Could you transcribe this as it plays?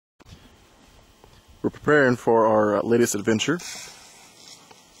We're preparing for our latest adventure.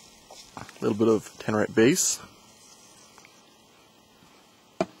 A little bit of Tannerite base.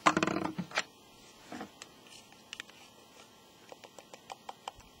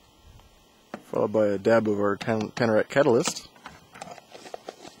 Followed by a dab of our Tannerite catalyst.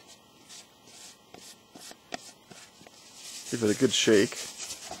 Give it a good shake.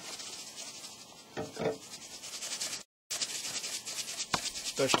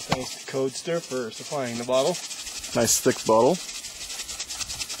 Special thanks to Codester for supplying the bottle. Nice thick bottle.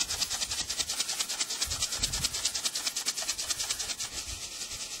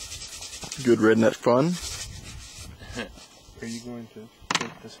 Good redneck fun. Are you going to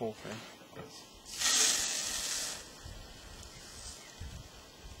take this whole thing?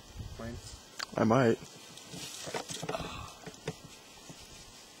 Mine? I might.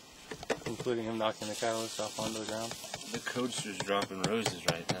 Including him knocking the catalyst off onto the ground. The Codester's dropping roses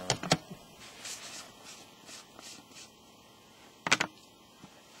right now.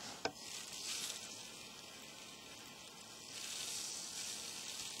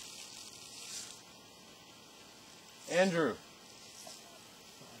 Andrew!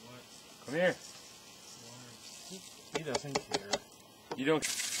 Come here. He doesn't care. You don't...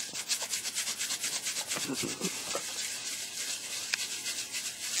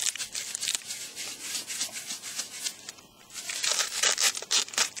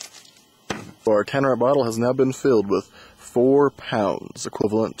 Our Tannerite bottle has now been filled with 4 pounds,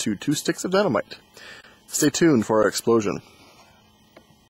 equivalent to 2 sticks of dynamite. Stay tuned for our explosion.